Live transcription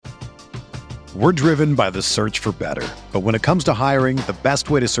We're driven by the search for better. But when it comes to hiring, the best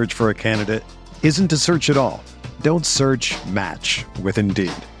way to search for a candidate isn't to search at all. Don't search, match with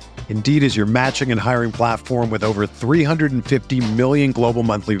Indeed. Indeed is your matching and hiring platform with over 350 million global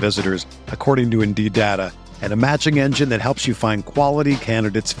monthly visitors, according to Indeed data, and a matching engine that helps you find quality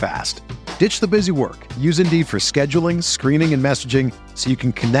candidates fast. Ditch the busy work. Use Indeed for scheduling, screening, and messaging so you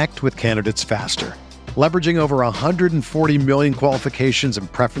can connect with candidates faster. Leveraging over 140 million qualifications and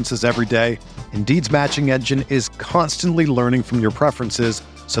preferences every day, Indeed's matching engine is constantly learning from your preferences,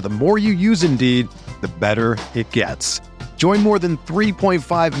 so the more you use Indeed, the better it gets. Join more than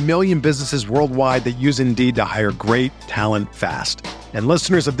 3.5 million businesses worldwide that use Indeed to hire great talent fast. And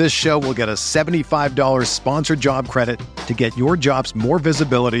listeners of this show will get a $75 sponsored job credit to get your jobs more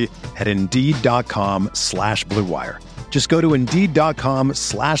visibility at Indeed.com/Blue Wire. Just go to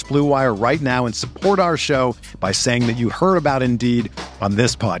Indeed.com/Blue Wire right now and support our show by saying that you heard about Indeed on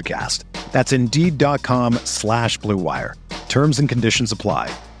this podcast. That's Indeed.com/Blue Wire. Terms and conditions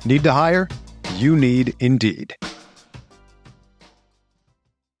apply. Need to hire? You need Indeed.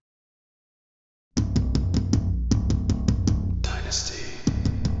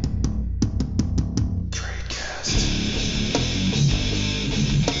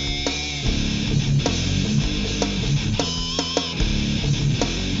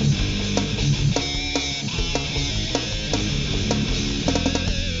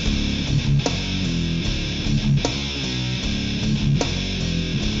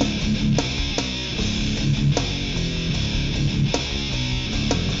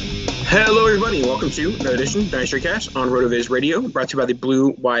 Hello, everybody. Welcome to another edition of Dynasty Cast on RotoViz Radio, brought to you by the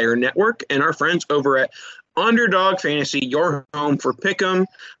Blue Wire Network and our friends over at Underdog Fantasy, your home for pick'em,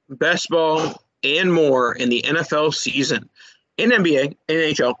 best ball, and more in the NFL season, in NBA,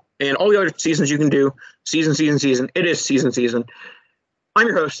 NHL, and all the other seasons you can do. Season. It is season. I'm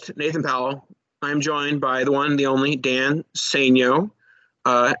your host, Nathan Powell. I'm joined by the one, the only, Dan Sainio.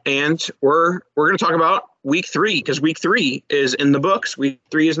 And we're going to talk about week 3, because week 3 is in the books. Week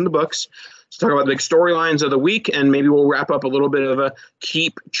 3 is in the books. Let's talk about the big storylines of the week, and maybe we'll wrap up a little bit of a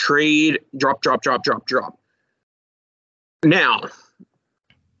keep, trade, drop. Now,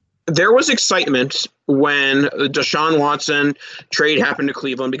 there was excitement when the Deshaun Watson trade happened to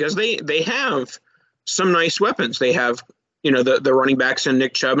Cleveland because they have some nice weapons. They have, the running backs in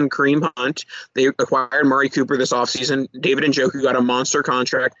Nick Chubb and Kareem Hunt. They acquired Murray Cooper this offseason. David Njoku got a monster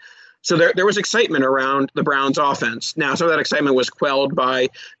contract. So there was excitement around the Browns offense. Now, some of that excitement was quelled by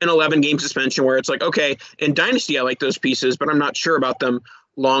an 11-game suspension where it's like, okay, in Dynasty, I like those pieces, but I'm not sure about them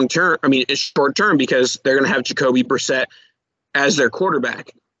long-term. I mean, it's short-term because they're going to have Jacoby Brissett as their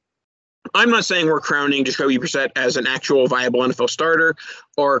quarterback. I'm not saying we're crowning Jacoby Brissett as an actual viable NFL starter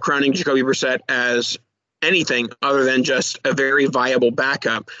or crowning Jacoby Brissett as anything other than just a very viable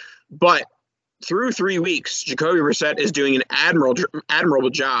backup. But through 3 weeks, Jacoby Brissett is doing an admirable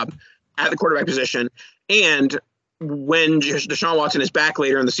job at the quarterback position. And when Deshaun Watson is back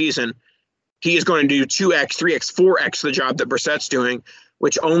later in the season, he is going to do 2x, 3x, 4x the job that Brissett's doing,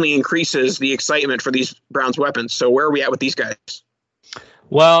 which only increases the excitement for these Browns weapons. So where are we at with these guys?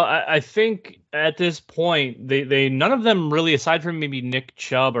 Well, I think at this point, they none of them really, aside from maybe Nick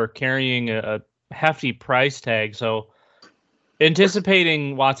Chubb, are carrying a hefty price tag. So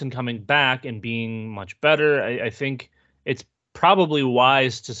anticipating Watson coming back and being much better, I think it's probably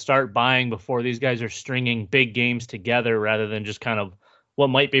wise to start buying before these guys are stringing big games together rather than just kind of what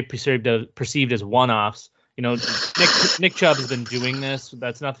might be perceived as one-offs. Nick Chubb has been doing this.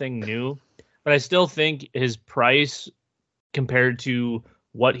 That's nothing new. But I still think his price compared to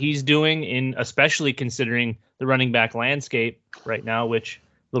what he's doing, especially considering the running back landscape right now, which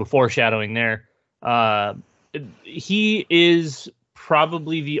a little foreshadowing there, he is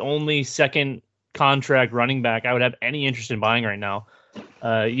probably the only second contract running back I would have any interest in buying right now.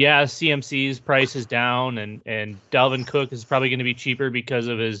 CMC's price is down, and Dalvin Cook is probably going to be cheaper because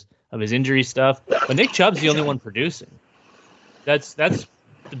of his injury stuff. But Nick Chubb's the only one producing. That's the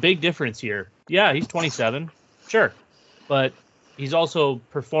big difference here. Yeah, he's 27, sure, but he's also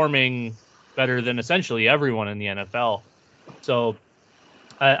performing better than essentially everyone in the NFL. So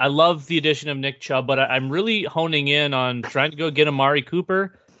I love the addition of Nick Chubb, but I'm really honing in on trying to go get Amari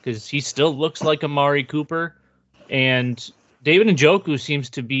Cooper because he still looks like Amari Cooper. And David Njoku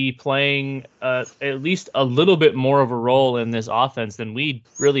seems to be playing at least a little bit more of a role in this offense than we'd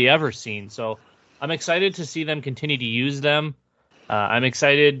really ever seen. So I'm excited to see them continue to use them. I'm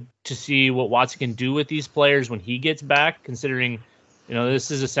excited to see what Watson can do with these players when he gets back, considering this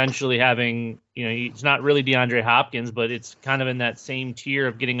is essentially having, it's not really DeAndre Hopkins, but it's kind of in that same tier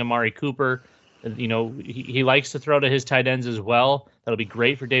of getting Amari Cooper. He likes to throw to his tight ends as well. That'll be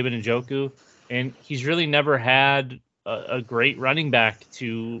great for David Njoku. and he's really never had a great running back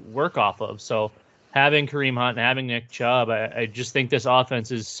to work off of. So having Kareem Hunt and having Nick Chubb, I just think this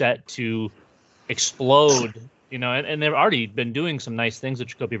offense is set to explode, and they've already been doing some nice things with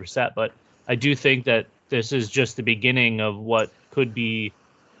Jacoby Brissett, but I do think that this is just the beginning of what could be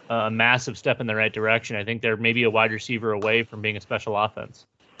a massive step in the right direction. I think they're maybe a wide receiver away from being a special offense.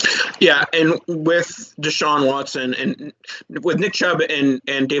 Yeah, and with Deshaun Watson and with Nick Chubb and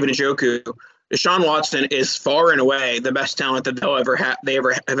David Njoku, Deshaun Watson is far and away the best talent that they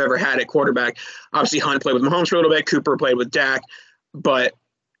have ever had at quarterback. Obviously, Hunt played with Mahomes for a little bit. Cooper played with Dak, but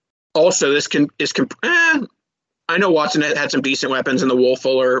also I know Watson had some decent weapons in the Will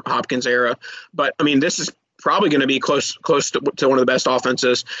Fuller Hopkins era, but I mean, this is probably going to be close to one of the best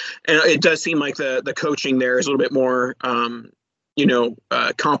offenses, and it does seem like the coaching there is a little bit more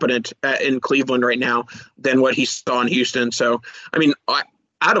competent in Cleveland right now than what he saw in Houston. So, I mean,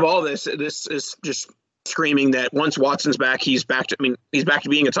 out of all this is just screaming that once Watson's back, he's back to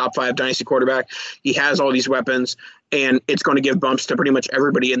being a top 5 dynasty quarterback. He has all these weapons, and it's going to give bumps to pretty much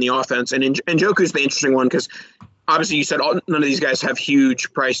everybody in the offense. And Njoku's the interesting one because obviously you said none of these guys have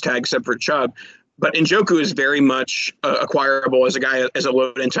huge price tags except for Chubb, but Njoku is very much acquirable as a guy, as a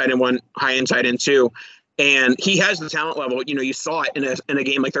low-end tight end 1, high-end tight end 2. And he has the talent level. You saw it in a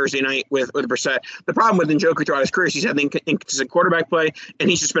game like Thursday night with Brissett. The problem with Njoku throughout his career is he's had inconsistent quarterback play, and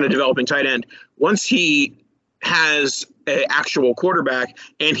he's just been a developing tight end. Once he has an actual quarterback,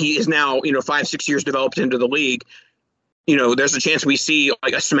 and he is now 5-6 years developed into the league, there's a chance we see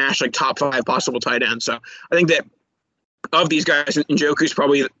like a smash like top 5 possible tight end. So I think that of these guys, Njoku's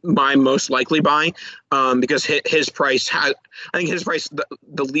probably my most likely buy because his price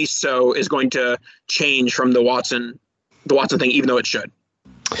the least so is going to change from the Watson thing, even though it should.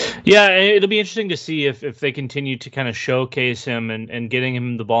 Yeah, it'll be interesting to see if they continue to kind of showcase him and getting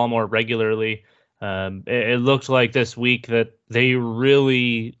him the ball more regularly. It looked like this week that they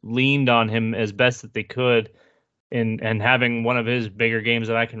really leaned on him as best that they could and having one of his bigger games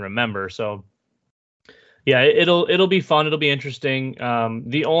that I can remember. So yeah, it'll be fun. It'll be interesting.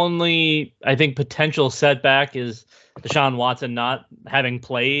 The only, I think, potential setback is Deshaun Watson not having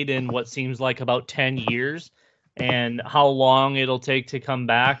played in what seems like about 10 years and how long it'll take to come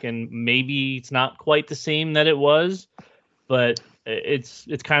back. And maybe it's not quite the same that it was, but it's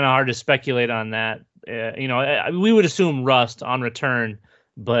kind of hard to speculate on that. We would assume rust on return,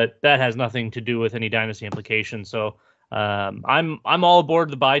 but that has nothing to do with any dynasty implications. So I'm all aboard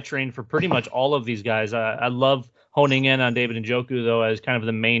the buy train for pretty much all of these guys. I love honing in on David Njoku though as kind of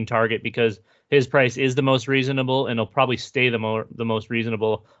the main target because his price is the most reasonable and it'll probably stay the most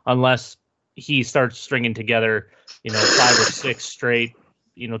reasonable unless he starts stringing together 5 or 6 straight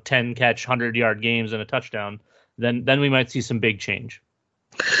 10 catch 100-yard games and a touchdown. Then we might see some big change.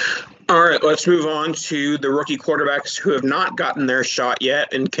 All right, let's move on to the rookie quarterbacks who have not gotten their shot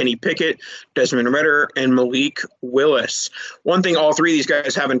yet, and Kenny Pickett, Desmond Ridder, and Malik Willis. One thing all 3 of these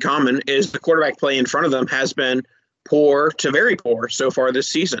guys have in common is the quarterback play in front of them has been poor to very poor so far this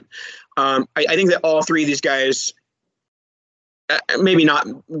season. I think that all 3 of these guys, maybe not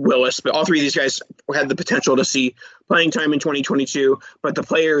Willis, but all 3 of these guys had the potential to see playing time in 2022, but the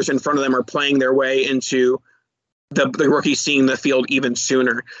players in front of them are playing their way into the rookies seeing the field even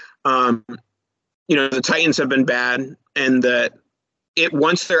sooner. The Titans have been bad, and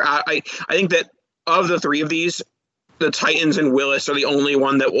once they're out, I think that of the 3 of these, the Titans and Willis are the only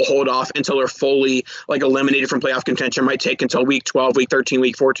one that will hold off until they're fully eliminated from playoff contention. Might take until week 12, week 13,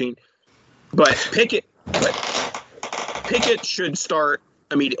 week 14. But Pickett should start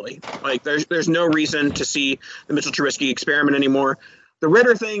immediately. There's no reason to see the Mitchell Trubisky experiment anymore. The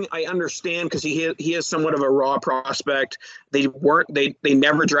Ridder thing, I understand because he is somewhat of a raw prospect. They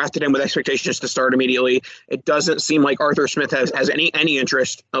never drafted him with expectations to start immediately. It doesn't seem like Arthur Smith has any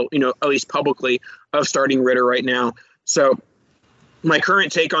interest, at least publicly, of starting Ridder right now. So my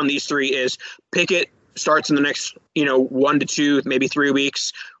current take on these 3 is Pickett starts in the next 1 to 2, maybe 3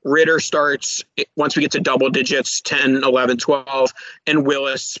 weeks. Ridder starts once we get to double digits, 10, 11, 12, and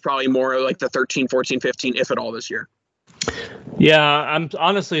Willis probably more like the 13, 14, 15, if at all this year. Yeah, I'm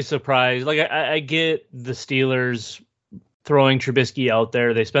honestly surprised. I get the Steelers throwing Trubisky out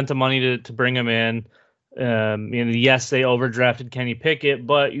there. They spent the money to bring him in. Yes, they overdrafted Kenny Pickett,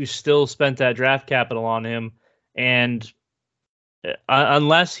 but you still spent that draft capital on him. And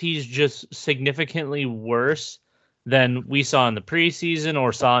unless he's just significantly worse than we saw in the preseason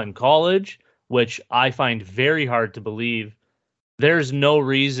or saw in college, which I find very hard to believe, there's no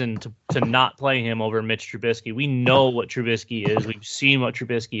reason to not play him over Mitch Trubisky. We know what Trubisky is. We've seen what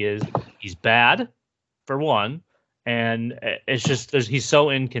Trubisky is. He's bad, for one, And it's just he's so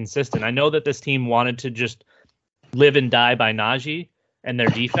inconsistent. I know that this team wanted to just live and die by Najee and their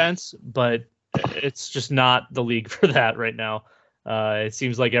defense, but it's just not the league for that right now. It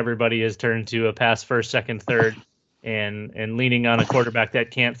seems like everybody has turned to a pass first, second, third, and leaning on a quarterback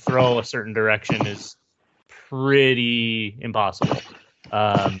that can't throw a certain direction is pretty impossible.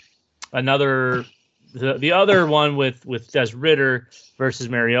 The other one with Des Ridder versus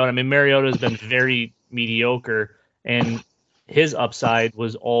Mariota. I mean, Mariota has been very mediocre, and his upside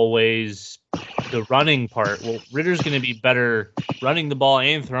was always the running part. Well, Ritter's going to be better running the ball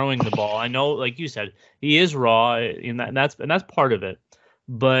and throwing the ball. I know, like you said, he is raw, and that's part of it.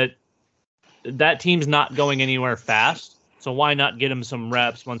 But that team's not going anywhere fast, so why not get him some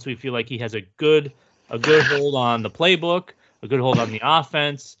reps once we feel like he has a good hold on the playbook, a good hold on the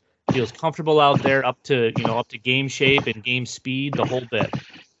offense, feels comfortable out there, up to game shape and game speed, the whole bit.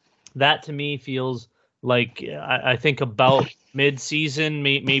 That to me feels like I think about mid-season,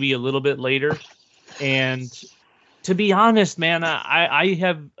 maybe a little bit later. And to be honest, man,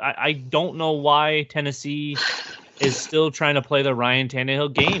 I don't know why Tennessee is still trying to play the Ryan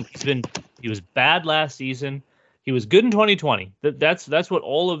Tannehill game. He was bad last season. He was good in 2020. That's what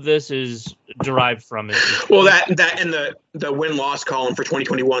all of this is derived from. Well, that and the win-loss column for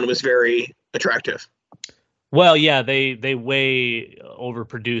 2021 was very attractive. Well, yeah, they way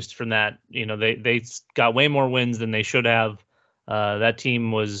overproduced from that. They got way more wins than they should have. That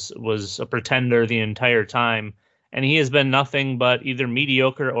team was a pretender the entire time, and he has been nothing but either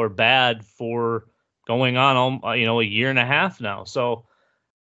mediocre or bad for going on a year and a half now. So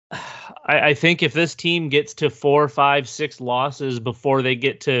I think if this team gets to 4, 5, 6 losses before they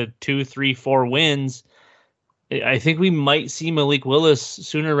get to 2, 3, 4 wins, I think we might see Malik Willis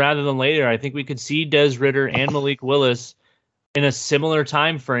sooner rather than later. I think we could see Des Ridder and Malik Willis in a similar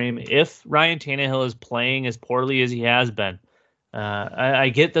time frame if Ryan Tannehill is playing as poorly as he has been. I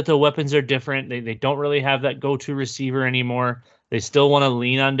get that the weapons are different. They don't really have that go-to receiver anymore. They still want to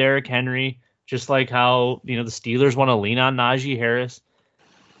lean on Derrick Henry, just like how the Steelers want to lean on Najee Harris.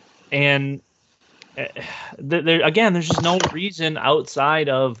 And there's just no reason outside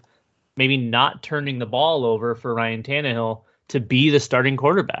of maybe not turning the ball over for Ryan Tannehill to be the starting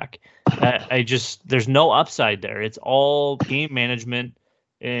quarterback. There's no upside there. It's all game management.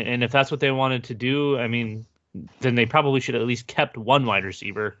 And if that's what they wanted to do, I mean, then they probably should have at least kept one wide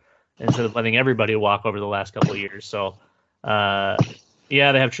receiver instead of letting everybody walk over the last couple of years. So, yeah,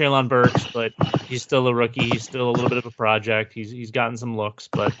 they have Treylon Burks, but he's still a rookie. He's still a little bit of a project. He's gotten some looks,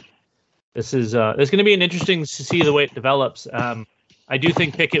 but this is it's going to be an interesting to see the way it develops. I do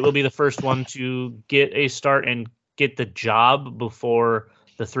think Pickett will be the first one to get a start and get the job before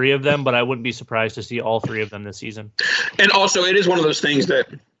the three of them, but I wouldn't be surprised to see all three of them this season. And also, it is one of those things that,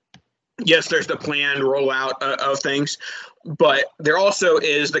 yes, there's the planned rollout of things, but there also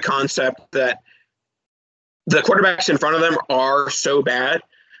is the concept that the quarterbacks in front of them are so bad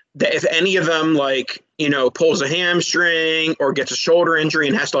that if any of them pulls a hamstring or gets a shoulder injury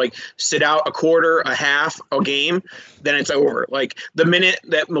and has to sit out a quarter, a half, a game, then it's over. Like the minute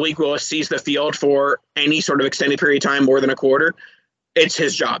that Malik Willis sees the field for any sort of extended period of time, more than a quarter, it's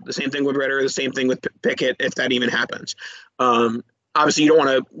his job. The same thing with Ridder, the same thing with Pickett, if that even happens. Obviously you don't want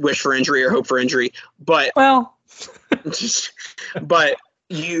to wish for injury or hope for injury, but but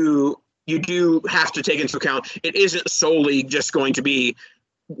you do have to take into account it isn't solely just going to be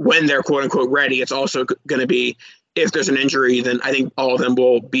when they're quote unquote ready. It's also going to be if there's an injury, then I think all of them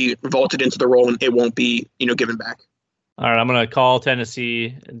will be vaulted into the role and it won't be, given back. All right. I'm going to call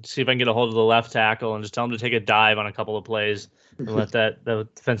Tennessee and see if I can get a hold of the left tackle and just tell him to take a dive on a couple of plays and let the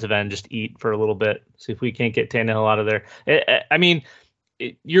defensive end just eat for a little bit. See if we can't get Tannehill out of there.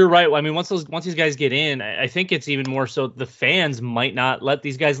 You're right. I mean, once these guys get in, I think it's even more so the fans might not let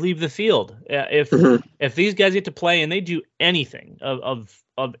these guys leave the field. If these guys get to play and they do anything of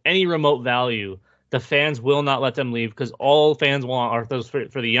any remote value, the fans will not let them leave, because all fans want are those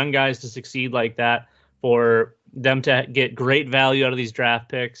for the young guys to succeed like that, for them to get great value out of these draft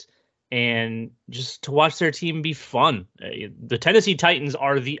picks, and just to watch their team be fun. The Tennessee Titans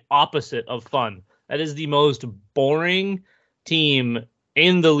are the opposite of fun. That is the most boring team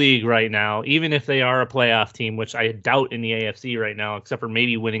in the league right now, even if they are a playoff team, which I doubt in the AFC right now, except for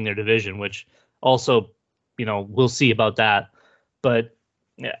maybe winning their division, which also, we'll see about that. But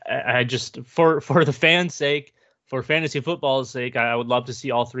I just, for the fans' sake, for fantasy football's sake, I would love to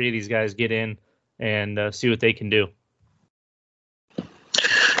see all three of these guys get in and see what they can do.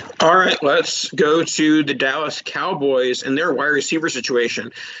 All right, let's go to the Dallas Cowboys and their wide receiver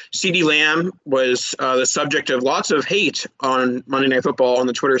situation. CeeDee Lamb was the subject of lots of hate on Monday Night Football on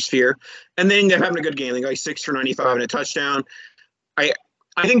the Twitter sphere, and they ended up having a good game. They got 6 for 95 and a touchdown. I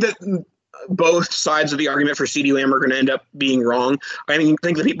think that both sides of the argument for CeeDee Lamb are going to end up being wrong. I think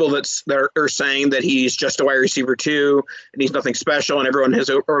the people that are saying that he's just a wide receiver too, and he's nothing special, and everyone has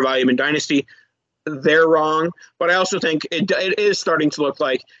overvalued him in Dynasty, they're wrong. But I also think it is starting to look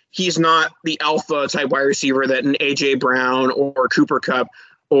like he's not the alpha type wide receiver that an A.J. Brown or Cooper Kupp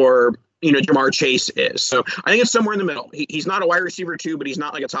or Jamar Chase is. So I think it's somewhere in the middle. He's not a wide receiver too, but he's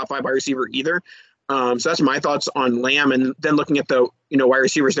not like a top 5 wide receiver either. So that's my thoughts on Lamb. And then looking at the wide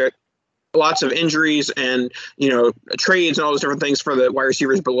receivers, there lots of injuries and trades and all those different things for the wide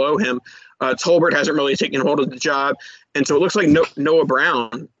receivers below him. Tolbert hasn't really taken hold of the job, and so it looks like Noah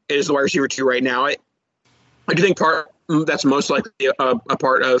Brown is the wide receiver 2 right now. I do think that's most likely a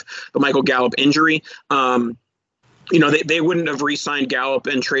part of the Michael Gallup injury. They wouldn't have re-signed Gallup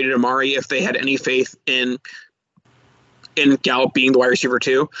and traded Amari if they had any faith in Gallup being the wide receiver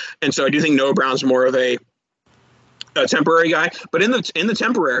 2. And so I do think Noah Brown's more of a temporary guy. But in the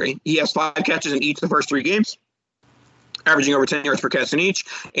temporary, he has 5 catches in each of the first 3 games, averaging over 10 yards per catch in each,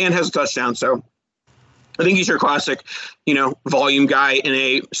 and has a touchdown. So I think he's your classic, volume guy in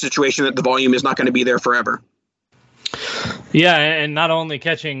a situation that the volume is not going to be there forever. Yeah, and not only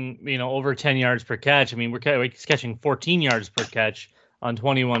catching, over 10 yards per catch. I mean, we're catching 14 yards per catch on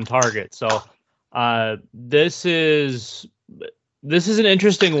 21 targets. So this is an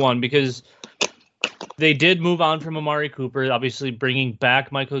interesting one because they did move on from Amari Cooper, obviously bringing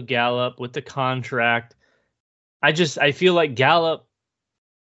back Michael Gallup with the contract. I feel like Gallup,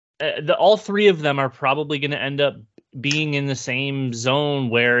 all 3 of them are probably going to end up being in the same zone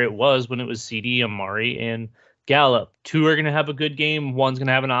where it was when it was CeeDee, Amari, and Gallup. 2 are going to have a good game. 1's going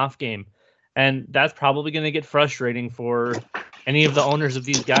to have an off game. And that's probably going to get frustrating for any of the owners of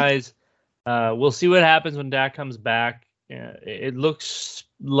these guys. We'll see what happens when Dak comes back. It looks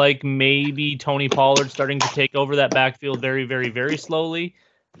like maybe Tony Pollard starting to take over that backfield very, very, very slowly.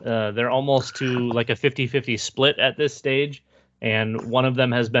 They're almost to like a 50-50 split at this stage. And one of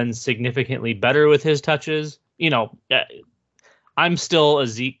them has been significantly better with his touches. I'm still a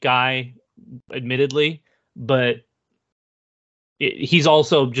Zeke guy, admittedly, but he's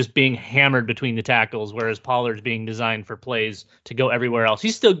also just being hammered between the tackles, whereas Pollard's being designed for plays to go everywhere else.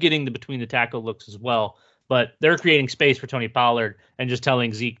 He's still getting the between the tackle looks as well, but they're creating space for Tony Pollard and just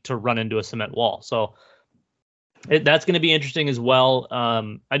telling Zeke to run into a cement wall. So that's going to be interesting as well.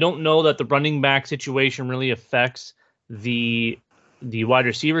 I don't know that the running back situation really affects the wide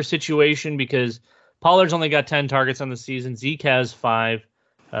receiver situation because Pollard's only got 10 targets on the season. Zeke has 5.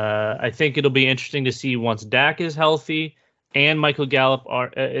 I think it'll be interesting to see once Dak is healthy and Michael Gallup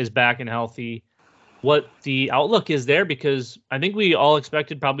is back and healthy, what the outlook is there, because I think we all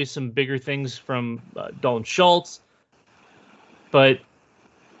expected probably some bigger things from Dalton Schultz, but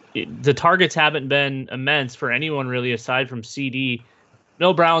the targets haven't been immense for anyone really aside from CeeDee.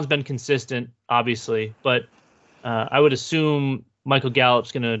 Noah Brown's been consistent, obviously, but I would assume Michael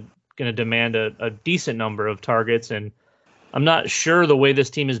Gallup's going to demand a decent number of targets, and I'm not sure the way this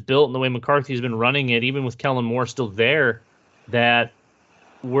team is built and the way McCarthy's been running it, even with Kellen Moore still there, that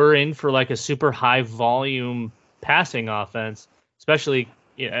we're in for like a super high volume passing offense, especially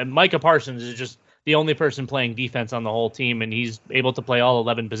Micah Parsons is just the only person playing defense on the whole team, and he's able to play all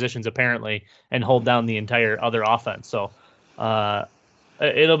 11 positions apparently and hold down the entire other offense. So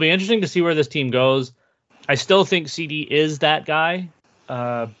it'll be interesting to see where this team goes. I still think CeeDee is that guy,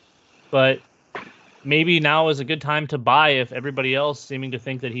 but maybe now is a good time to buy if everybody else seeming to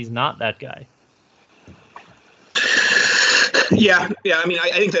think that he's not that guy. Yeah. I mean, I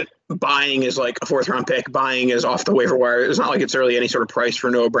think that buying is like a 4th-round pick. Buying is off the waiver wire. It's not like it's really any sort of price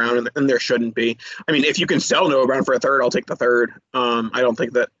for Noah Brown, and there shouldn't be. I mean, if you can sell Noah Brown for a 3rd, I'll take the 3rd. I don't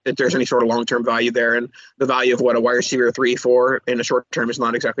think that there's any sort of long-term value there, and the value of what a wide receiver 3-4 in the short term is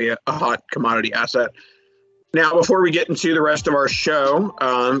not exactly a hot commodity asset. Now, before we get into the rest of our show,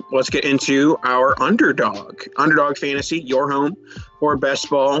 let's get into our Underdog Fantasy, your home for best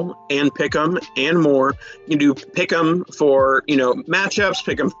ball and pick'em and more. You can do pick'em for matchups,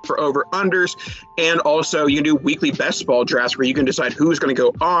 pick'em for over-unders, and also you can do weekly best ball drafts where you can decide who's going to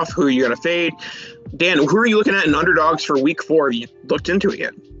go off, who you're going to fade. Dan, who are you looking at in Underdogs for week 4? Have you looked into it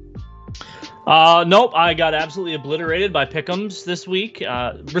yet? Nope, I got absolutely obliterated by pick'ems this week.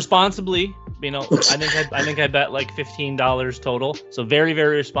 Responsibly, I think I bet like $15 total. So very,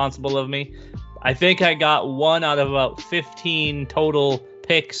 very responsible of me. I think I got 1 out of about 15 total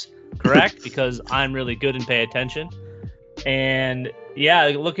picks correct because I'm really good and pay attention. And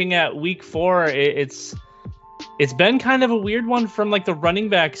yeah, looking at week 4, it's been kind of a weird one from like the running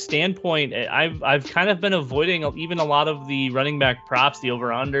back standpoint. I've kind of been avoiding even a lot of the running back props, the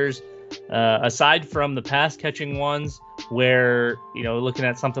over-unders, aside from the pass catching ones where, looking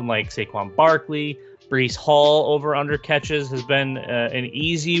at something like Saquon Barkley, Breece Hall over-under catches has been an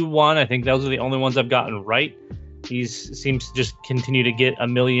easy one. I think those are the only ones I've gotten right. He seems to just continue to get a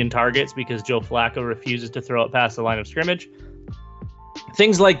million targets because Joe Flacco refuses to throw it past the line of scrimmage.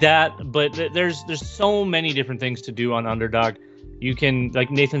 Things like that, but there's so many different things to do on Underdog. You can, like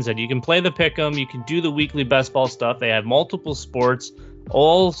Nathan said, you can play the pick'em, you can do the weekly best ball stuff. They have multiple sports,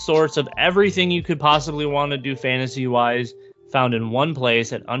 all sorts of everything you could possibly want to do fantasy-wise, found in one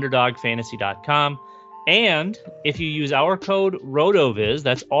place at UnderdogFantasy.com. And if you use our code ROTOVIZ,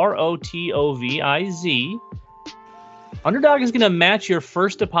 that's ROTOVIZ, Underdog is going to match your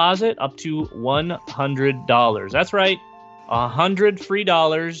first deposit up to $100. That's right, $100 free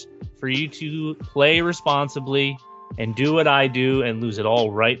dollars for you to play responsibly and do what I do and lose it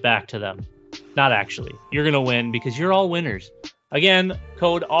all right back to them. Not actually. You're going to win because you're all winners. Again,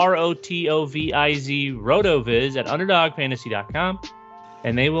 code ROTOVIZ, ROTOVIZ at UnderdogFantasy.com,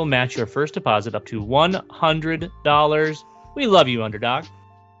 and they will match your first deposit up to $100. We love you, Underdog.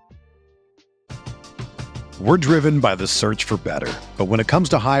 We're driven by the search for better. But when it comes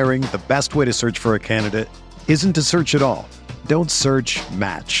to hiring, the best way to search for a candidate isn't to search at all. Don't search,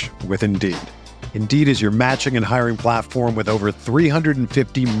 match with Indeed. Indeed is your matching and hiring platform with over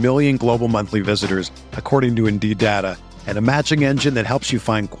 350 million global monthly visitors, according to Indeed data, and a matching engine that helps you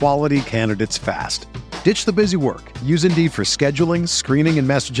find quality candidates fast. Ditch the busy work. Use Indeed for scheduling, screening, and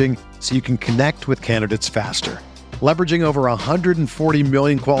messaging so you can connect with candidates faster. Leveraging over 140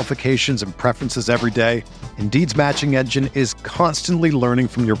 million qualifications and preferences every day, Indeed's matching engine is constantly learning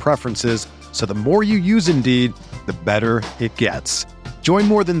from your preferences, so the more you use Indeed, the better it gets. Join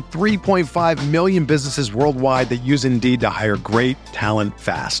more than 3.5 million businesses worldwide that use Indeed to hire great talent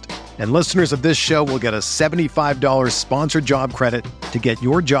fast. And listeners of this show will get a $75 sponsored job credit to get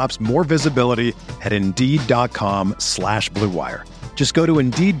your jobs more visibility at Indeed.com/Blue Wire. Just go to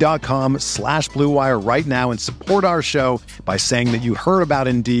Indeed.com/Blue Wire right now and support our show by saying that you heard about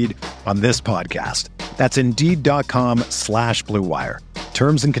Indeed on this podcast. That's Indeed.com/Blue Wire.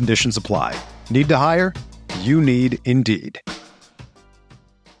 Terms and conditions apply. Need to hire? You need Indeed.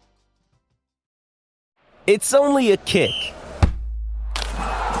 It's only a kick,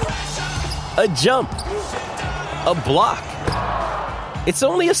 a jump, a block. It's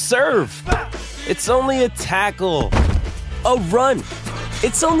only a serve. It's only a tackle, a run.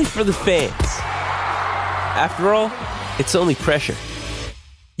 It's only for the fans. After all, it's only pressure.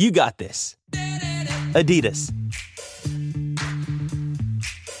 You got this. Adidas.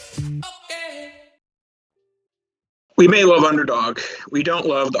 We may love Underdog. We don't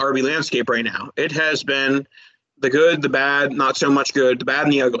love the RB landscape right now. It has been the good, the bad, not so much good, the bad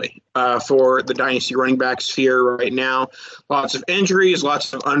and the ugly for the dynasty running back sphere right now. Lots of injuries,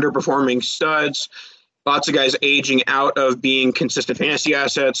 lots of underperforming studs, lots of guys aging out of being consistent fantasy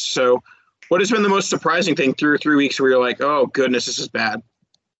assets. So what has been the most surprising thing through 3 weeks where you're like, oh, goodness, this is bad?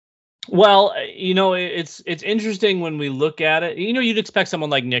 Well, it's interesting when we look at it. You'd expect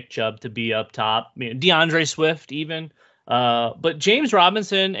someone like Nick Chubb to be up top, DeAndre Swift even. But James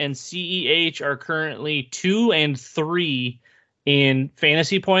Robinson and CEH are currently 2 and 3 in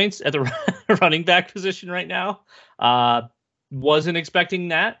fantasy points at the running back position right now. Wasn't expecting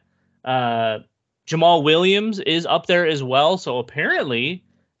that. Jamal Williams is up there as well. So apparently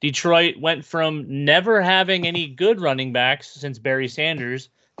Detroit went from never having any good running backs since Barry Sanders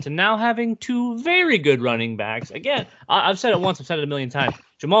to now having 2 very good running backs. Again, I've said it once, I've said it a million times.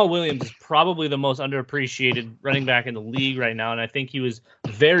 Jamal Williams is probably the most underappreciated running back in the league right now, and I think he was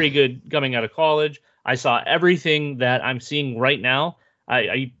very good coming out of college. I saw everything that I'm seeing right now.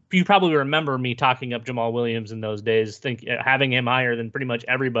 You probably remember me talking up Jamal Williams in those days, having him higher than pretty much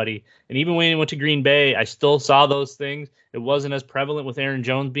everybody. And even when he went to Green Bay, I still saw those things. It wasn't as prevalent with Aaron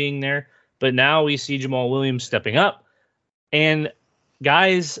Jones being there, but now we see Jamal Williams stepping up. And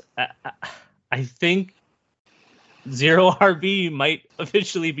guys, I think Zero RB might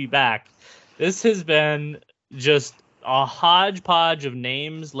officially be back. This has been just a hodgepodge of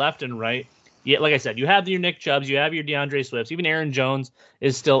names left and right. Yeah, like I said, you have your Nick Chubbs, you have your DeAndre Swifts, even Aaron Jones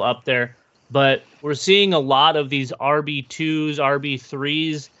is still up there. But we're seeing a lot of these RB2s,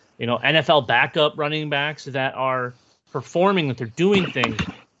 RB3s, NFL backup running backs that are performing, that they're doing things.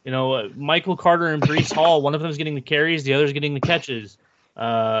 Michael Carter and Breece Hall, one of them is getting the carries, the other is getting the catches.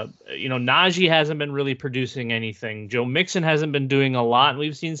 Najee hasn't been really producing anything. Joe Mixon hasn't been doing a lot. And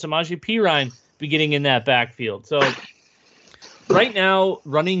we've seen Samaje Perine be getting in that backfield. So right now,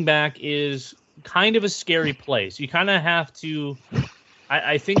 running back is kind of a scary place. You kind of have to.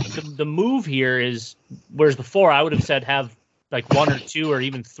 I think the move here is, whereas before I would have said have like one or two or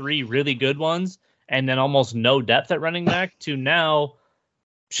even three really good ones, and then almost no depth at running back, to now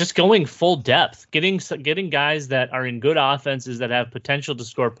just going full depth, getting guys that are in good offenses that have potential to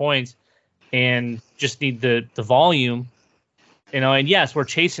score points, and just need the volume. And yes, we're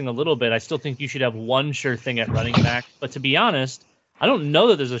chasing a little bit. I still think you should have one sure thing at running back. But to be honest, I don't know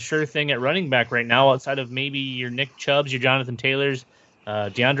that there's a sure thing at running back right now outside of maybe your Nick Chubbs, your Jonathan Taylors,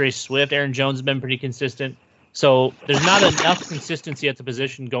 DeAndre Swift. Aaron Jones has been pretty consistent. So there's not enough consistency at the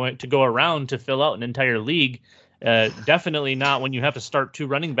position to go around to fill out an entire league. Definitely not when you have to start two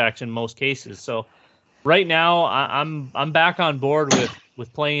running backs in most cases. So right now, I'm back on board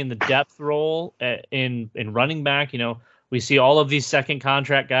with playing the depth role in running back. We see all of these second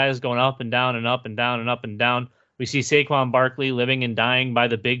contract guys going up and down and up and down and up and down. We see Saquon Barkley living and dying by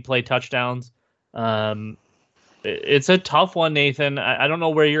the big play touchdowns. It's a tough one, Nathan. I don't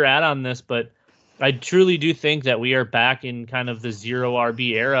know where you're at on this, but I truly do think that we are back in kind of the zero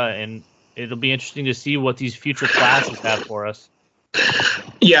RB era, and it'll be interesting to see what these future classes have for us.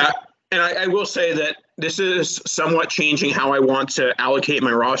 Yeah, and I will say that this is somewhat changing how I want to allocate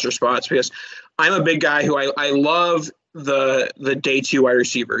my roster spots, because I'm a big guy who I love the day two wide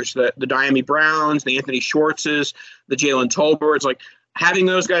receivers, the Diami Browns, the Anthony Schwartzes, the Jalen Tolberts. Like, having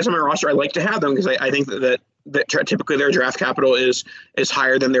those guys on my roster, I like to have them because I think that typically their draft capital is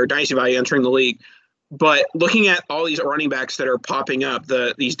higher than their dynasty value entering the league. But looking at all these running backs that are popping up,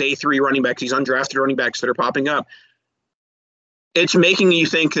 these day three running backs, these undrafted running backs that are popping up, it's making you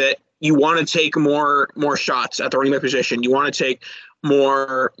think that you want to take more shots at the running back position. You want to take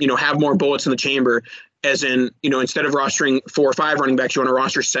more, have more bullets in the chamber, as in, instead of rostering 4 or 5 running backs, you want to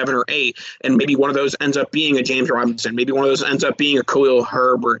roster 7 or 8. And maybe one of those ends up being a James Robinson. Maybe one of those ends up being a Khalil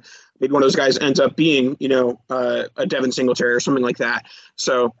Herbert. Maybe one of those guys ends up being, a Devin Singletary or something like that.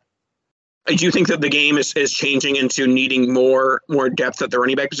 So I do think that the game is changing into needing more depth at the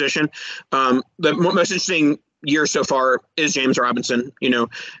running back position. The most interesting year so far is James Robinson.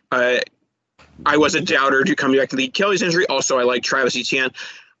 I was a doubter to come back to the Achilles injury. Also, I like Travis Etienne.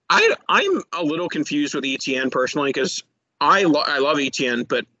 I'm a little confused with Etienne personally, because I love Etienne,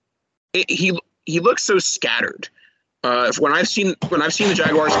 but he looks so scattered. When I've seen the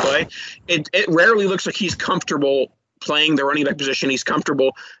Jaguars play, it rarely looks like he's comfortable playing the running back position. He's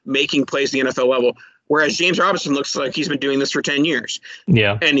comfortable making plays at the NFL level. Whereas James Robinson looks like he's been doing this for 10 years.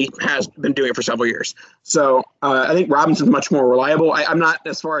 Yeah. And he has been doing it for several years. So I think Robinson's much more reliable. I'm not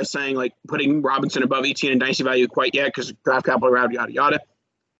as far as saying like putting Robinson above Etienne in dynasty value quite yet, because draft capital, yada, yada, yada.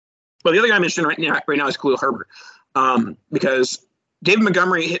 But the other guy I'm interested in right now is Khalil Herbert. Because David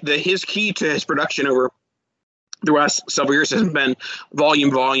Montgomery, his key to his production over the last several years has been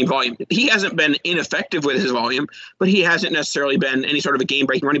volume. He hasn't been ineffective with his volume, but he hasn't necessarily been any sort of a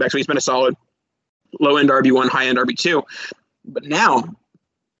game-breaking running back. So he's been a solid low-end RB1, high-end RB2. But now,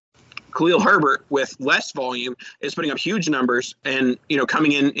 Khalil Herbert, with less volume, is putting up huge numbers and,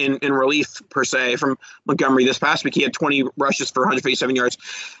 coming in relief, per se, from Montgomery. This past week, he had 20 rushes for 157 yards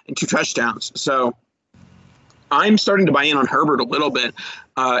and 2 touchdowns. So I'm starting to buy in on Herbert a little bit.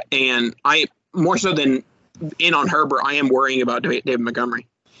 And I, more so than in on Herbert, I am worrying about David Montgomery.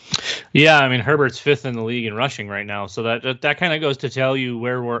 Yeah, I mean, Herbert's 5th in the league in rushing right now. So that kind of goes to tell you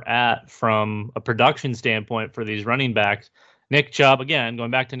where we're at from a production standpoint for these running backs. Nick Chubb, again, going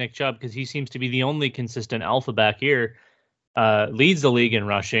back to Nick Chubb, because he seems to be the only consistent alpha back here, leads the league in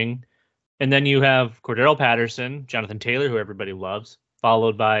rushing. And then you have Cordero Patterson, Jonathan Taylor, who everybody loves,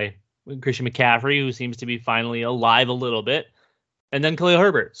 followed by Christian McCaffrey, who seems to be finally alive a little bit, and then Khalil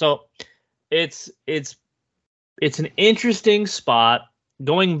Herbert. So it's an interesting spot.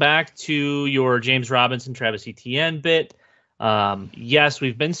 Going back to your James Robinson, Travis Etienne bit, yes,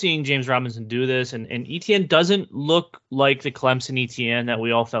 we've been seeing James Robinson do this, and Etienne doesn't look like the Clemson Etienne that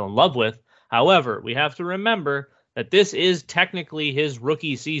we all fell in love with. However, we have to remember that this is technically his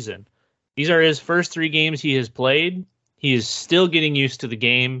rookie season. These are his first 3 games he has played. He is still getting used to the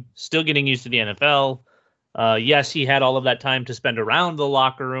game, still getting used to the NFL. Yes, he had all of that time to spend around the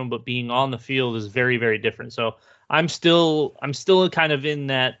locker room, but being on the field is very, very different. So I'm still kind of in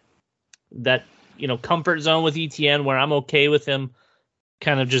that comfort zone with Etienne, where I'm okay with him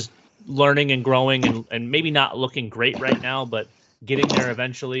kind of just learning and growing and maybe not looking great right now, but getting there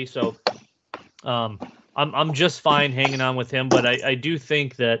eventually. So I'm just fine hanging on with him, but I do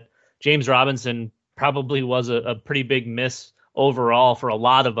think that James Robinson probably was a pretty big miss overall for a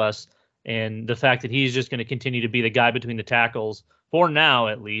lot of us. And the fact that he's just going to continue to be the guy between the tackles for now,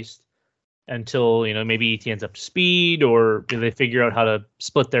 at least, until, maybe Etienne's up to speed or they figure out how to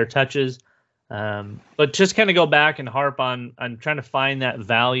split their touches. But just kind of go back and harp on trying to find that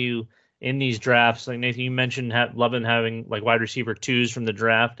value in these drafts. Like Nathan, you mentioned loving having like wide receiver 2s from the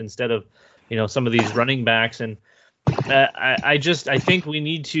draft instead of, some of these running backs. And I think we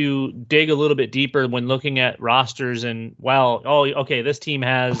need to dig a little bit deeper when looking at rosters and, this team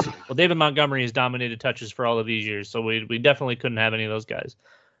David Montgomery has dominated touches for all of these years. So we definitely couldn't have any of those guys,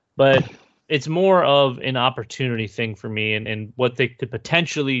 but it's more of an opportunity thing for me and what they could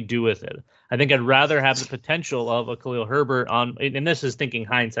potentially do with it. I think I'd rather have the potential of a Khalil Herbert and this is thinking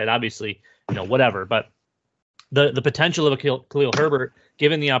hindsight, obviously, whatever, but the potential of a Khalil Herbert,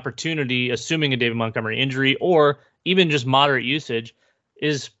 given the opportunity, assuming a David Montgomery injury or even just moderate usage,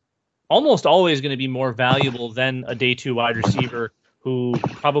 is almost always going to be more valuable than a day 2 wide receiver who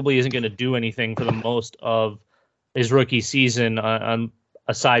probably isn't going to do anything for the most of his rookie season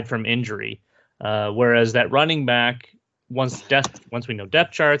aside from injury. Whereas that running back, once we know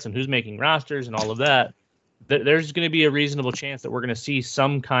depth charts and who's making rosters and all of that, there's going to be a reasonable chance that we're going to see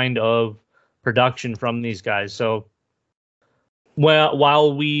some kind of production from these guys. So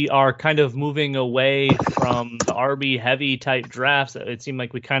while we are kind of moving away from the RB heavy type drafts, it seemed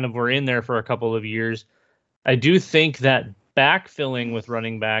like we kind of were in there for a couple of years. I do think that backfilling with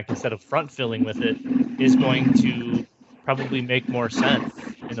running back instead of front filling with it is going to probably make more sense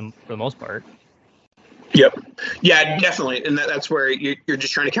for the most part. Yep. Yeah, definitely. And that's where you're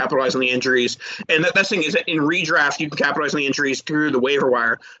just trying to capitalize on the injuries. And that's the thing is that in redraft, you can capitalize on the injuries through the waiver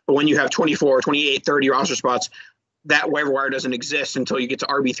wire. But when you have 24, 28, 30 roster spots, that waiver wire doesn't exist until you get to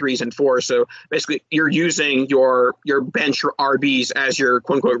RB3s and 4s. So basically, you're using your bench RBs as your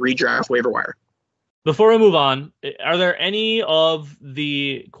quote-unquote redraft waiver wire. Before we move on, are there any of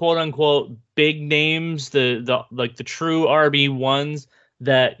the quote-unquote big names, the true RB1s,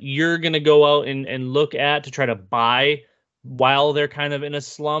 that you're going to go out and look at to try to buy while they're kind of in a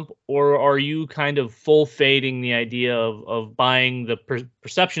slump? Or are you kind of full fading the idea of buying the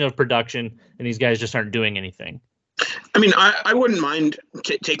perception of production and these guys just aren't doing anything? I mean, I wouldn't mind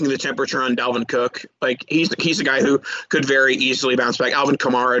taking the temperature on Dalvin Cook. Like he's a guy who could very easily bounce back. Alvin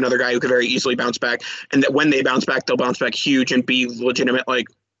Kamara, another guy who could very easily bounce back. And that when they bounce back, they'll bounce back huge and be legitimate. Like,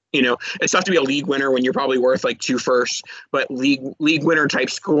 it's tough to be a league winner when you're probably worth like 2 firsts, but league winner type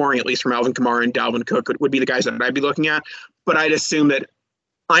scoring, at least from Alvin Kamara and Dalvin Cook, would be the guys that I'd be looking at. But I'd assume that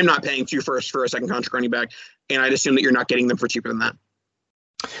I'm not paying 2 firsts for a second contract running back, and I'd assume that you're not getting them for cheaper than that.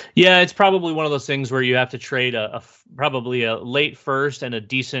 Yeah, it's probably one of those things where you have to trade probably a late first and a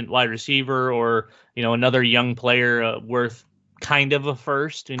decent wide receiver, or another young player worth kind of a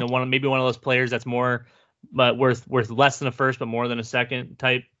first. Maybe one of those players that's more worth less than a first but more than a second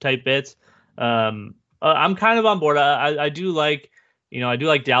type bits. I'm kind of on board. I do like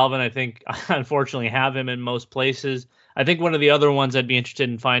Dalvin. I think I unfortunately have him in most places. I think one of the other ones I'd be interested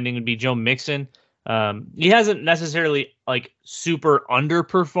in finding would be Joe Mixon. He hasn't necessarily like super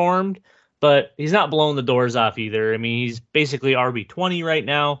underperformed, but he's not blowing the doors off either. I mean, he's basically RB20 right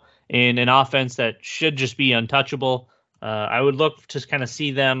now in an offense that should just be untouchable. I would look to kind of see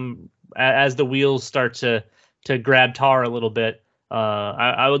them as the wheels start to grab tar a little bit.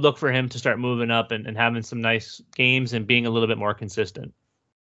 I would look for him to start moving up and having some nice games and being a little bit more consistent.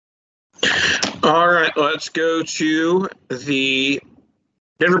 All right, let's go to the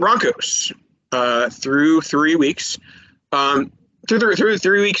Denver Broncos. Through 3 weeks. Through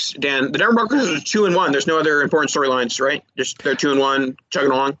 3 weeks, Dan, the Denver Broncos are 2-1. There's no other important storylines, right? Just they're 2-1,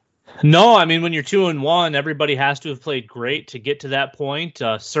 chugging along. No, I mean, when you're 2-1, everybody has to have played great to get to that point.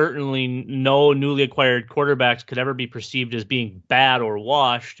 Certainly no newly acquired quarterbacks could ever be perceived as being bad or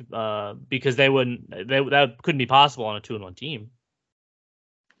washed because that couldn't be possible on a 2-1 team.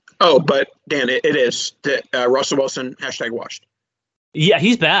 Oh, but Dan, it is that Russell Wilson #washed. Yeah,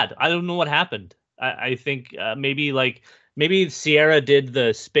 he's bad. I don't know what happened. I think maybe Sierra did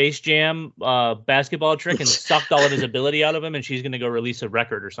the Space Jam basketball trick and sucked all of his ability out of him, and she's going to go release a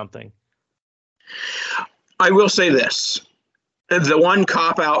record or something. I will say this. The one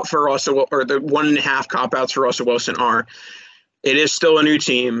cop-out for Russell, or the 1.5 cop-outs for Russell Wilson are, it is still a new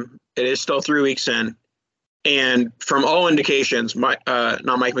team. It is still 3 weeks in. And from all indications, not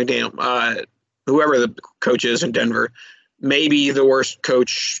Mike McDaniel, whoever the coach is in Denver, maybe the worst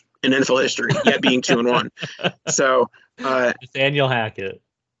coach in NFL history, yet being 2-1. So Nathaniel Hackett.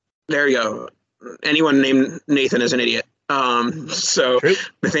 There you go. Anyone named Nathan is an idiot. So true.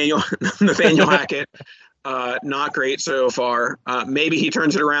 Nathaniel Hackett, not great so far. Maybe he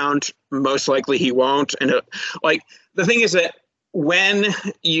turns it around. Most likely he won't. And the thing is that when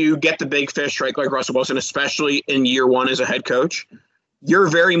you get the big fish, right, like Russell Wilson, especially in year one as a head coach, you're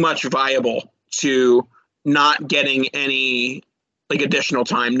very much viable to not getting any additional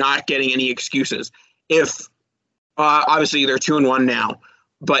time, not getting any excuses. If obviously they're 2-1 now,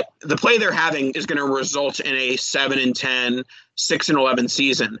 but the play they're having is going to result in a 7-10, 6-11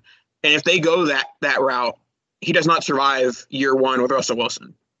 season. And if they go that route, he does not survive year one with Russell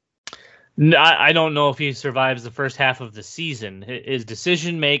Wilson. No, I don't know if he survives the first half of the season. His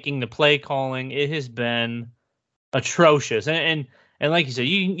decision making, the play calling, it has been atrocious. And like you said,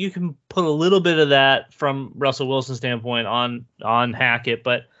 you can put a little bit of that from Russell Wilson's standpoint on Hackett,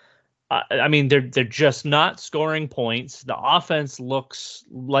 but I mean they're just not scoring points. The offense looks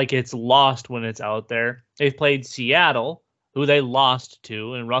like it's lost when it's out there. They've played Seattle, who they lost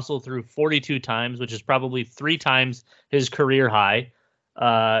to, and Russell threw 42 times, which is probably 3 times his career high.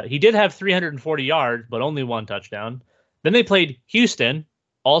 He did have 340 yards, but only 1 touchdown. Then they played Houston,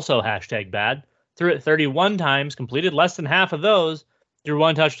 also #bad. Threw it 31 times, completed less than half of those, threw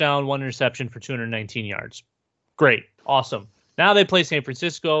 1 touchdown, 1 interception for 219 yards. Great. Awesome. Now they play San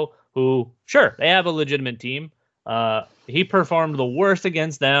Francisco, who, sure, they have a legitimate team. He performed the worst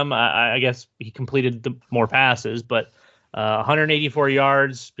against them. I guess he completed the more passes, but 184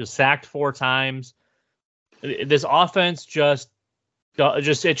 yards, was sacked 4 times. This offense just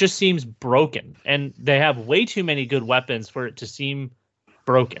seems broken, and they have way too many good weapons for it to seem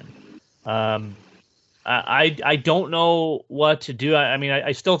broken. I don't know what to do. I mean,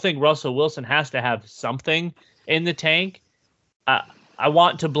 I still think Russell Wilson has to have something in the tank. I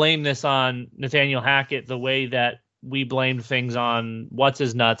want to blame this on Nathaniel Hackett the way that we blamed things on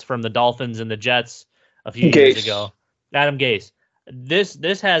what's-his-nuts from the Dolphins and the Jets a few years ago. Adam Gase.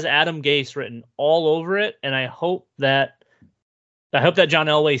 This has Adam Gase written all over it, and I hope that John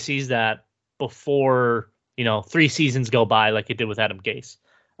Elway sees that before 3 seasons go by like it did with Adam Gase.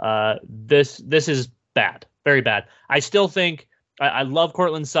 This is bad, very bad. I still think I love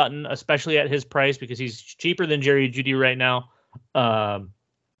Courtland Sutton, especially at his price because he's cheaper than Jerry Jeudy right now. I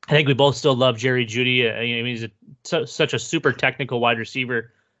think we both still love Jerry Jeudy. I mean, he's such a super technical wide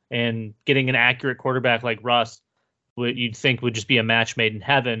receiver, and getting an accurate quarterback like Russ, you'd think would just be a match made in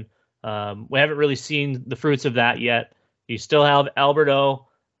heaven. We haven't really seen the fruits of that yet. You still have Alberto.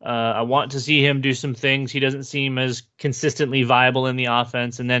 I want to see him do some things. He doesn't seem as consistently viable in the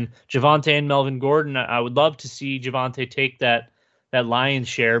offense. And then Javonte and Melvin Gordon, I would love to see Javonte take that lion's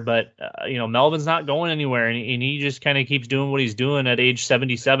share, but Melvin's not going anywhere, and he just kind of keeps doing what he's doing at age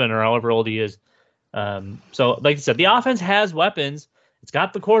 77 or however old he is. So like I said, the offense has weapons. It's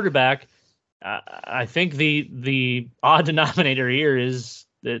got the quarterback. I think the odd denominator here is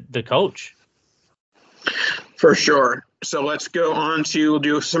the coach. For sure. So let's go on to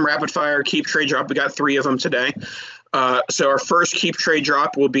do some rapid fire keep trade drop. We got 3 of them today. So our first keep trade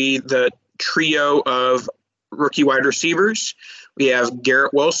drop will be the trio of rookie wide receivers. We have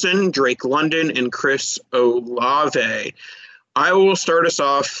Garrett Wilson, Drake London, and Chris Olave. I will start us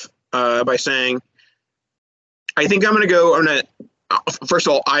off by saying I think I'm going to go on a first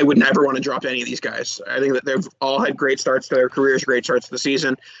of all, I would never want to drop any of these guys. I think that they've all had great starts to their careers, great starts to the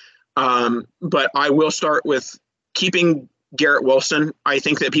season. But I will start with keeping Garrett Wilson. I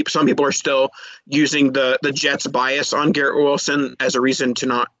think that some people are still using the Jets bias on Garrett Wilson as a reason to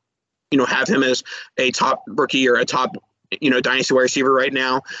not, have him as a top rookie or a top, dynasty wide receiver right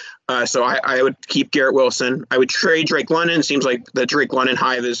now. So I would keep Garrett Wilson. I would trade Drake London. Seems like the Drake London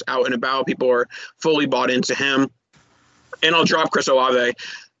hive is out and about. People are fully bought into him. And I'll drop Chris Olave.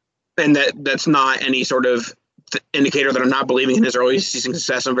 And that's not any sort of indicator that I'm not believing in his early season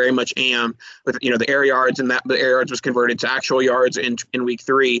success. I very much am with, the air yards, and that the air yards was converted to actual yards in week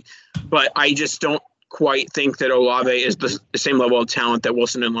 3. But I just don't quite think that Olave is the same level of talent that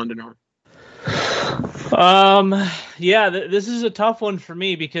Wilson and London are. This is a tough one for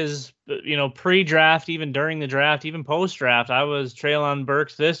me because, pre-draft, even during the draft, even post-draft, I was Treylon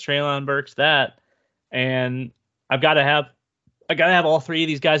Burks this, Treylon Burks that, and I've got to have all 3 of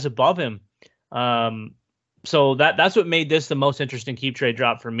these guys above him. So that's what made this the most interesting keep trade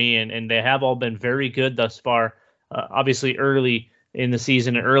drop for me, and they have all been very good thus far. Obviously, early in the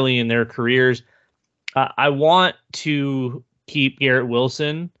season, early in their careers. I want to keep Garrett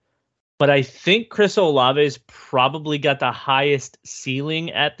Wilson, but I think Chris Olave's probably got the highest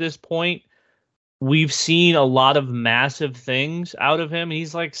ceiling at this point. We've seen a lot of massive things out of him.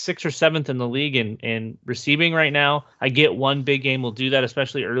 He's like 6th or 7th in the league in receiving right now. I get one big game will do that,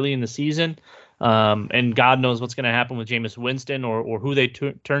 especially early in the season. And God knows what's going to happen with Jameis Winston or who they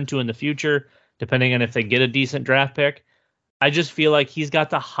turn to in the future, depending on if they get a decent draft pick. I just feel like he's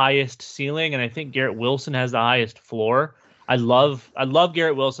got the highest ceiling, and I think Garrett Wilson has the highest floor. I love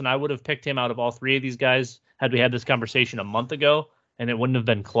Garrett Wilson. I would have picked him out of all 3 of these guys had we had this conversation a month ago, and it wouldn't have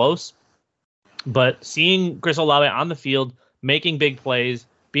been close. But seeing Chris Olave on the field, making big plays,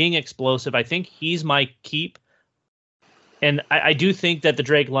 being explosive, I think he's my keep. And I do think that the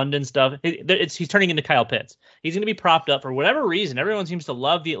Drake London stuff, he's turning into Kyle Pitts. He's going to be propped up for whatever reason. Everyone seems to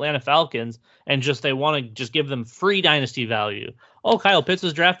love the Atlanta Falcons and they want to just give them free dynasty value. Oh, Kyle Pitts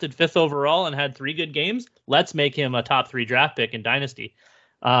was drafted 5th overall and had 3 good games. Let's make him a top 3 draft pick in dynasty.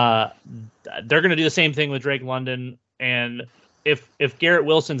 They're going to do the same thing with Drake London. And if Garrett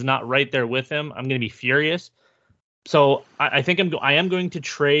Wilson's not right there with him, I'm going to be furious. So I think I am going to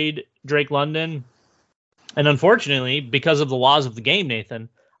trade Drake London. And unfortunately, because of the laws of the game, Nathan,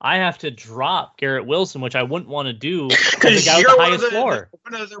 I have to drop Garrett Wilson, which I wouldn't want to do because you're the highest floor.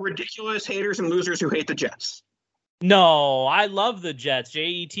 One of the ridiculous haters and losers who hate the Jets. No, I love the Jets.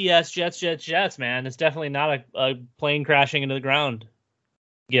 Jets, Jets, man. It's definitely not a plane crashing into the ground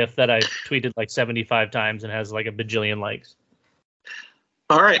gif that I tweeted like 75 times and has like a bajillion likes.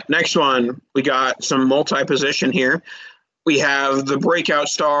 All right, next one. We got some multi-position here. We have the breakout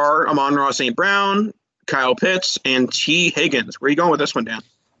star, Amon-Ra St. Brown, Kyle Pitts, and T. Higgins. Where are you going with this one, Dan?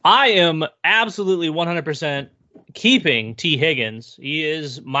 I am absolutely 100% keeping T. Higgins. He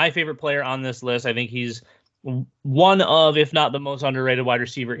is my favorite player on this list. I think he's one of, if not the most underrated wide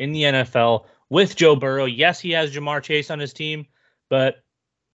receiver in the NFL with Joe Burrow. Yes, he has Jamar Chase on his team, but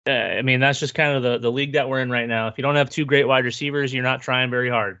I mean, that's just kind of the league that we're in right now. If you don't have 2 great wide receivers, you're not trying very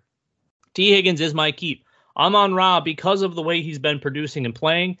hard. T. Higgins is my keep. Amon-Ra, because of the way he's been producing and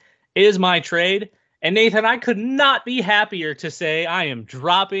playing, is my trade. And Nathan, I could not be happier to say I am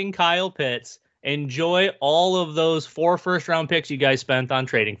dropping Kyle Pitts. Enjoy all of those 4 first-round picks you guys spent on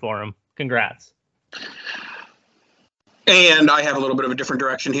trading for him. Congrats. And I have a little bit of a different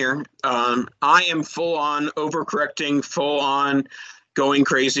direction here. I am full-on overcorrecting, full-on going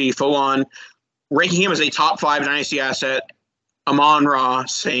crazy, full-on ranking him as a top 5 dynasty asset. Amon-Ra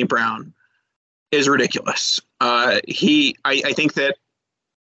St. Brown is ridiculous. I think that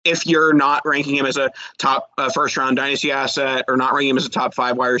if you're not ranking him as a top first-round dynasty asset or not ranking him as a top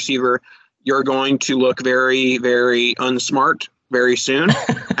 5 wide receiver, you're going to look very, very unsmart very soon,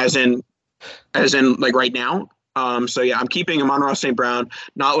 as in like right now. So yeah, I'm keeping Amon-Ra St. Brown,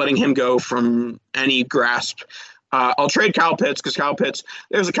 not letting him go from any grasp. I'll trade Kyle Pitts because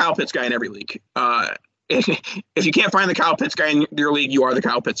there's a Kyle Pitts guy in every league. If you can't find the Kyle Pitts guy in your league, you are the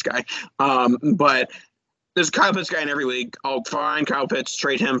Kyle Pitts guy. But there's a Kyle Pitts guy in every league. I'll find Kyle Pitts,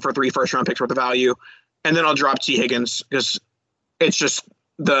 trade him for 3 first-round picks worth of value, and then I'll drop T. Higgins because it's just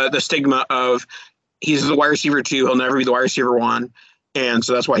the stigma of he's the wide receiver 2. He'll never be the wide receiver 1, and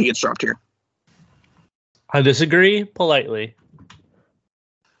so that's why he gets dropped here. I disagree politely.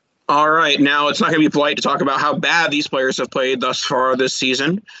 All right, now it's not going to be polite to talk about how bad these players have played thus far this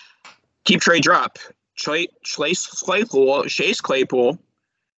season. Keep, trade, drop. Chase Claypool,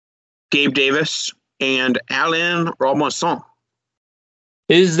 Gabe Davis, and Allen Robinson.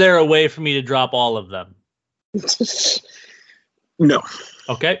 Is there a way for me to drop all of them? No.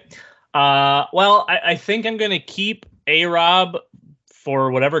 Okay. Well, I think I'm going to keep A-Rob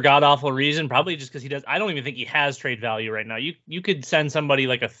for whatever god-awful reason, probably just because he does. I don't even think he has trade value right now. You could send somebody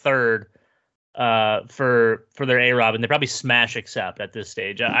like a third for their A-Rob, and they probably smash accept at this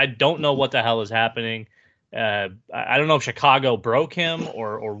stage. I don't know what the hell is happening. I don't know if Chicago broke him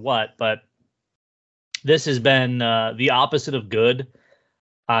or what, but this has been the opposite of good.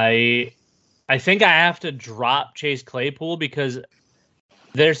 I think I have to drop Chase Claypool because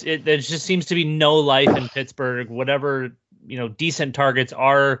there just seems to be no life in Pittsburgh. Whatever decent targets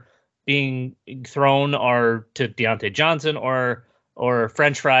are being thrown are to Deontay Johnson or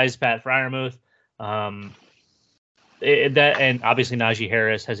French fries Pat Freiermuth. And obviously Najee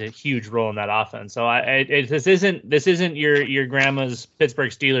Harris has a huge role in that offense. So this isn't your grandma's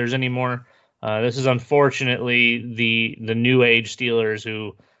Pittsburgh Steelers anymore. This is unfortunately the new age Steelers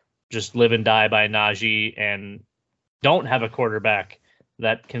who just live and die by Najee and don't have a quarterback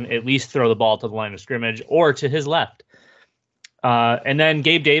that can at least throw the ball to the line of scrimmage or to his left. And then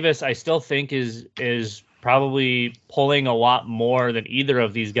Gabe Davis, I still think is probably pulling a lot more than either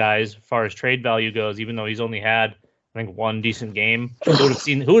of these guys as far as trade value goes, even though he's only had, I think, 1 decent game.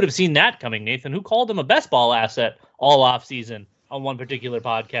 Who would have seen that coming, Nathan? Who called him a best ball asset all off season on one particular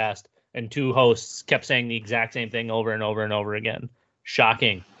podcast, and 2 hosts kept saying the exact same thing over and over and over again?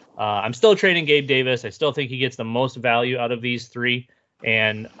 Shocking. I'm still trading Gabe Davis. I still think he gets the most value out of these 3.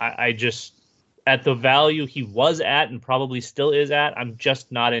 And I just, at the value he was at and probably still is at, I'm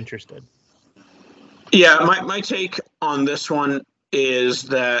just not interested. Yeah, my take on this one is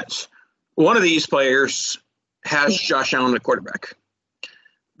that one of these players has Josh Allen at quarterback.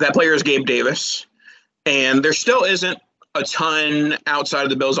 That player is Gabe Davis. And there still isn't a ton outside of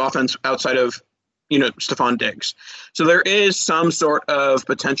the Bills offense, outside of, Stephon Diggs. So there is some sort of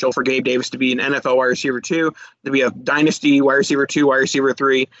potential for Gabe Davis to be an NFL wide receiver 2, to be a dynasty wide receiver 2, wide receiver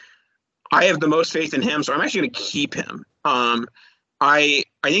 3. I have the most faith in him, so I'm actually going to keep him. I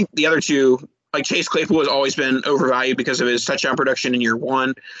think the other two, like Chase Claypool, has always been overvalued because of his touchdown production in year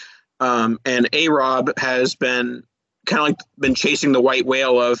 1. And A-Rob has been been chasing the white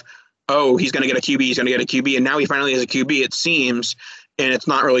whale of, oh, he's going to get a QB, he's going to get a QB. And now he finally has a QB, it seems. And it's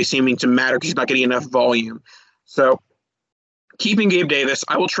not really seeming to matter because he's not getting enough volume. So keeping Gabe Davis,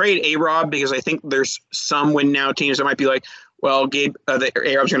 I will trade A-Rob because I think there's some win now teams that might be like, well,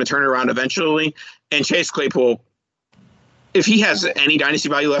 A-Rob's going to turn it around eventually. And Chase Claypool, if he has any dynasty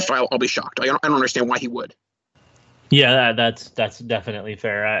value left, I'll be shocked. I don't understand why he would. Yeah, that's definitely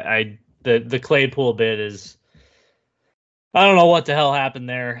fair. The Claypool bit is, I don't know what the hell happened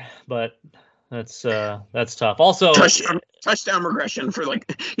there, but that's tough. Also, touchdown regression for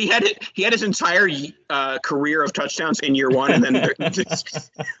he had his entire career of touchdowns in year 1, and then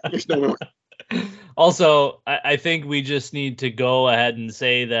there's no more. Also, I think we just need to go ahead and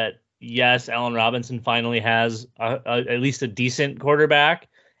say that yes, Allen Robinson finally has at least a decent quarterback,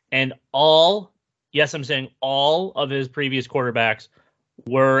 and I'm saying all of his previous quarterbacks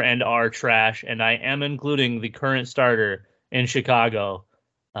were and are trash, and I am including the current starter in Chicago,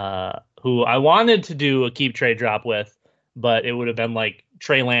 who I wanted to do a keep trade drop with, but it would have been like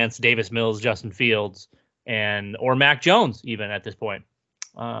Trey Lance, Davis Mills, Justin Fields, or Mac Jones even at this point.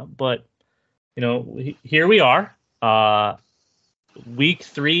 But here we are. Week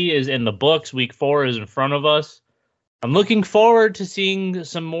 3 is in the books. Week 4 is in front of us. I'm looking forward to seeing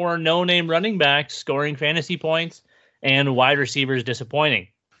some more no-name running backs scoring fantasy points and wide receivers disappointing.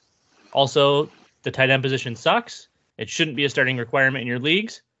 Also, the tight end position sucks. It shouldn't be a starting requirement in your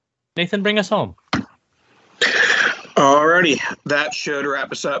leagues. Nathan, bring us home. Alrighty, that should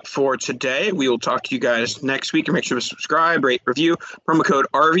wrap us up for today. We will talk to you guys next week. And make sure to subscribe, rate, review. Promo code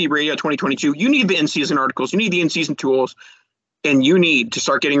RVRadio2022. You need the in-season articles. You need the in-season tools. And you need to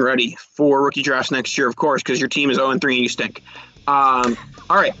start getting ready for rookie drafts next year, of course, because your team is 0-3 and you stink. All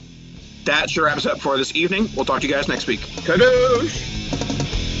right, that should wrap us up for this evening. We'll talk to you guys next week. Kadoosh!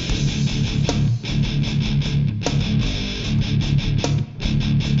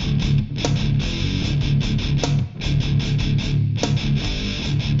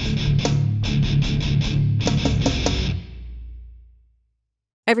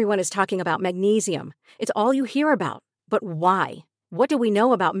 Everyone is talking about magnesium. It's all you hear about. But why? What do we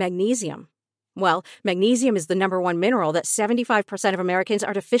know about magnesium? Well, magnesium is the #1 mineral that 75% of Americans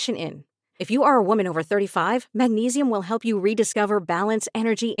are deficient in. If you are a woman over 35, magnesium will help you rediscover balance,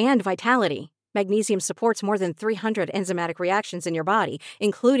 energy, and vitality. Magnesium supports more than 300 enzymatic reactions in your body,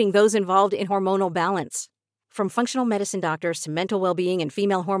 including those involved in hormonal balance. From functional medicine doctors to mental well-being and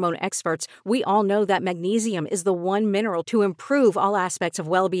female hormone experts, we all know that magnesium is the one mineral to improve all aspects of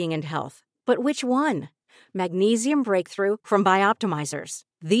well-being and health. But which one? Magnesium Breakthrough from Bioptimizers,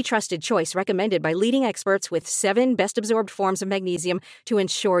 the trusted choice recommended by leading experts with 7 best-absorbed forms of magnesium to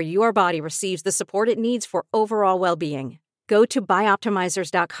ensure your body receives the support it needs for overall well-being. Go to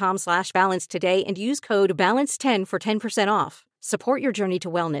bioptimizers.com/balance today and use code BALANCE10 for 10% off. Support your journey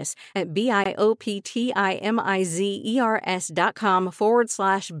to wellness at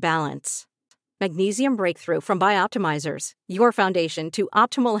bioptimizers.com/balance. Magnesium Breakthrough from Bioptimizers, your foundation to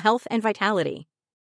optimal health and vitality.